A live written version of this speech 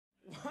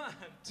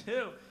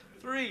2,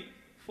 3,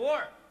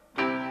 4.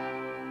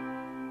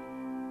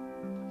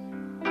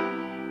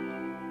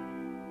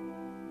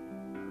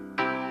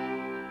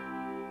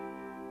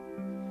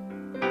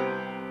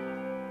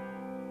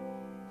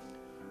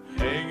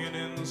 Hanging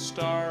in the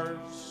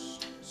stars,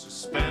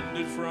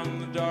 suspended from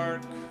the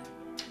dark.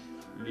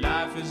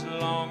 Life is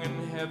long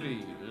and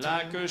heavy,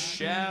 like a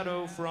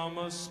shadow from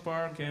a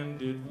spark,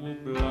 and it will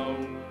blow.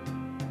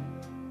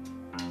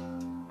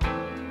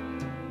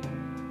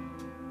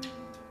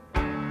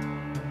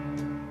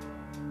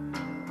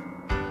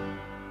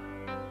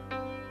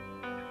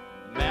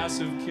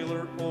 Massive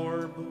killer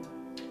orb,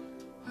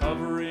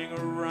 hovering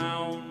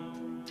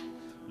around,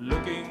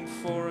 looking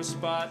for a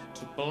spot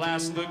to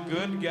blast the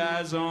good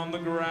guys on the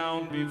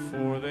ground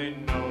before they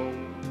know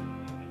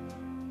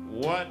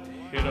what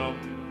hit them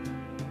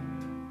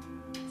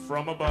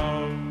from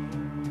above.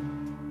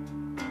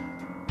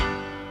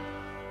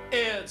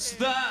 It's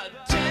the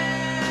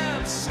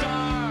Death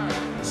Star,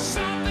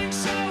 something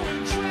so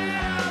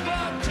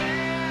incredible.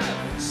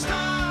 Death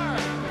Star,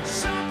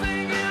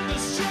 something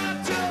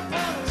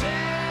indestructible.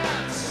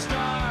 Death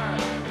Star,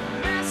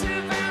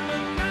 massive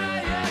and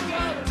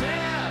maniacal.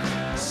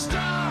 Death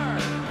Star,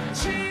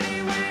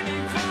 teeny weeny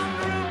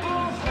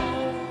vulnerable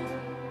hole.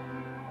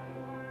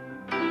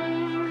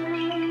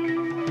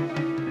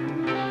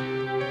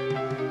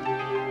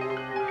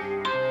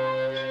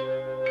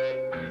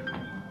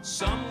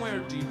 Somewhere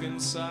deep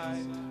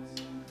inside,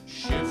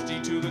 shifty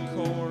to the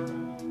core,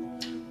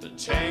 the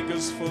tank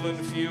is full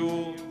and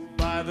fueled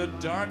by the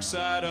dark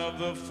side of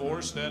the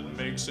force that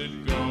makes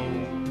it go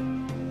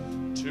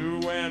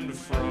to and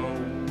fro,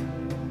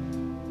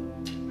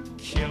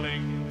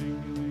 killing.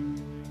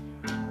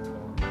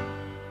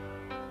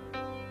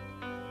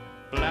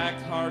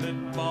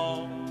 Black-hearted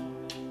ball,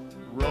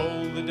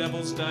 roll the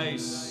devil's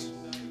dice.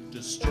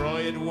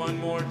 Destroy it one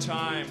more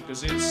time,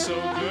 'cause it's so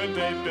good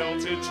they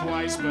built it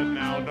twice, but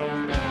now no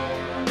more.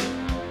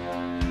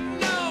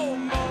 No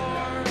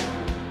more.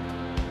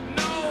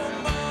 No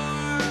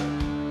more.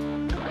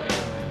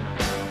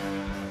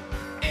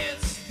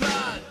 It's the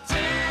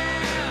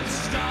Death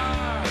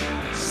Star,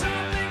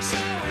 something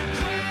so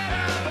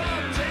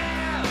incredible.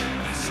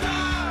 Death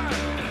Star,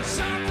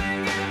 something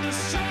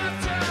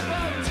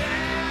indestructible.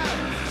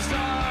 Death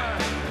Star,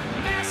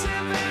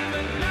 massive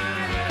and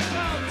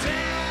maniacal.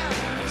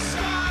 Death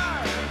Star,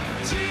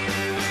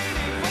 teeny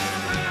weeny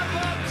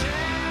vulnerable.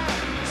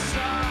 Death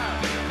Star,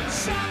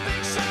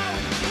 something so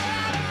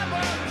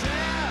incredible.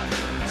 Death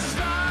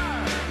Star,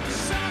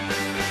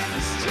 something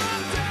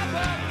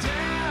indestructible.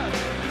 Death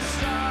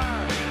Star,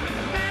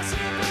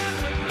 massive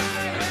and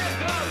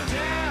maniacal.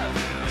 Death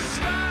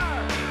Star,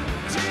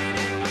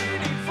 teeny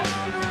weeny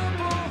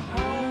vulnerable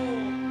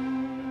hole.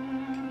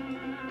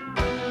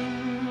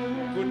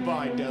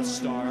 Goodbye, Death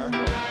Star.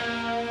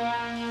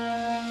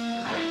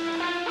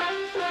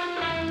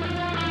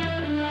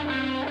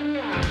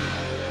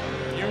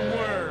 You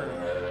were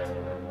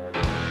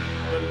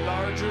the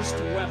largest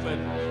weapon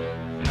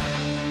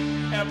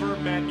ever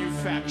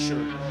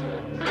manufactured.